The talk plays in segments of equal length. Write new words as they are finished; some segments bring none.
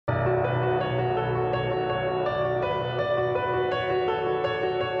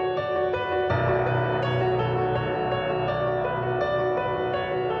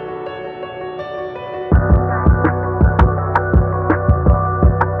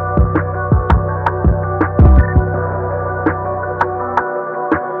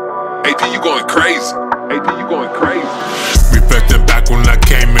crazy. AD, you going crazy. Reflecting back when I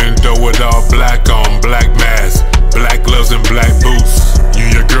came in the door with all black on, black mask, black gloves and black boots. You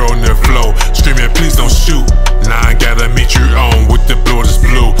and your girl on the floor, screaming please don't shoot. Now I gotta meet you on with the blue is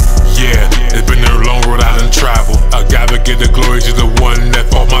blue. Yeah, it's been a long road I done travel. I gotta get the glory to the one that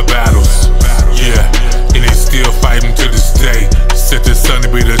fought my battles. Yeah, and they still fighting to this day. Said the son to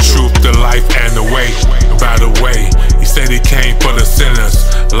be the truth, the life and the way. By the way, he said he came for the sinners.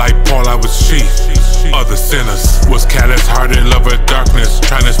 Like Paul, I was chief of the sinners. Was callous hearted, lover of darkness,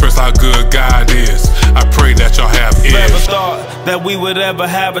 trying to express how good God is. I pray that y'all have ears. Never thought that we would ever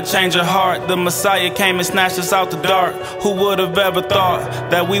have a change of heart. The Messiah came and snatched us out the dark. Who would have ever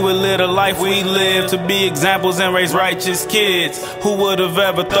thought that we would live the life we live, to be examples and raise righteous kids? Who would have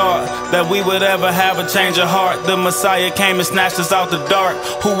ever thought that we would ever have a change of heart? The Messiah came and snatched us out the dark.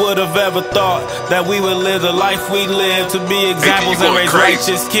 Who would have ever thought that we would live the life we live, to be examples and raise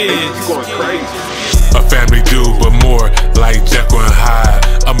righteous kids? A family dude, but more like Jekyll and Hyde.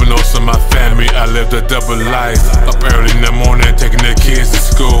 Unbeknownst to my family, I lived a double life. Up early in the morning, taking the kids to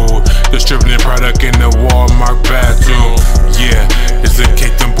school, distributing product in the Walmart bathroom. Yeah, it's a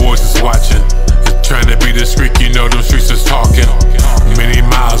cake them boys is watching. It's trying to be discreet, you know them streets is talking. Many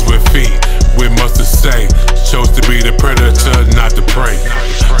miles with feet, with much to say. Chose to be the predator, not the prey.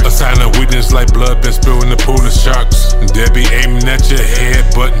 A sign of weakness like blood been spilled in the pool of sharks. They be aiming at your head,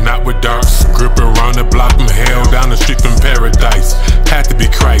 but not with darts. Grip around the block from hell, down the street from paradise. Had to be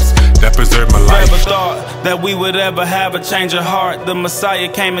Christ that preserved my life. Never thought that we would ever have a change of heart. The Messiah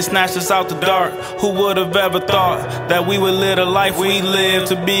came and snatched us out the dark. Who would have ever thought that we would live the life we live,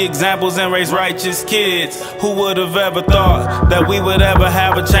 to be examples and raise righteous kids? Who would have ever thought that we would ever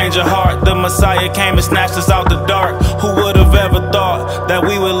have a change of heart? The Messiah came and snatched us out the dark. Who would have ever thought that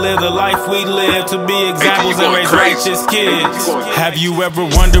we would live the life we live, to be examples and raise righteous kids? Have you ever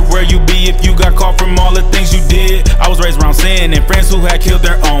wondered where you'd be if you got caught from all the things you did? I was raised around sin and friends who had killed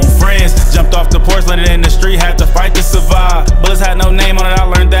their own friends. Jumped off the porch, landed in the street, had to fight to survive. Bullets had no name on it, I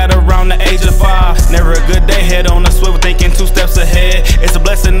learned that around the age of 5. Never a good day, head on a swivel, thinking 2 steps ahead. It's a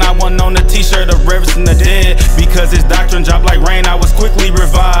blessing I won on the t-shirt of reverencing the dead. Because his doctrine dropped like rain, I was quickly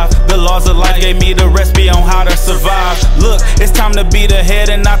revived. The laws of life gave me the recipe on how to survive. Look, it's time to be the head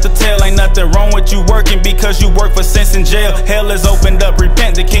and not the tail. Ain't nothing wrong with you working because you work for sense in jail. Hell is opened up,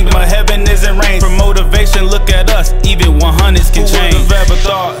 repent, the kingdom of heaven is in reign. For motivation, look at us, even 100s can change. Who would have ever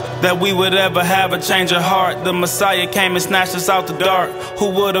thought that we would ever have a change of heart? The Messiah came and snatched us out the dark. Who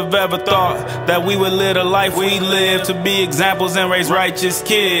would have ever thought that we would live the life we live, to be examples and raise righteous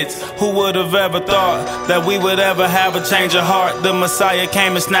kids? Who would have ever thought that we would ever have a change of heart? The Messiah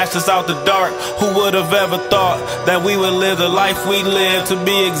came and snatched us out the dark. Who would have ever thought that we would live the life we live, to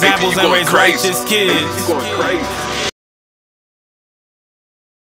be examples and raise righteous kids? You going crazy.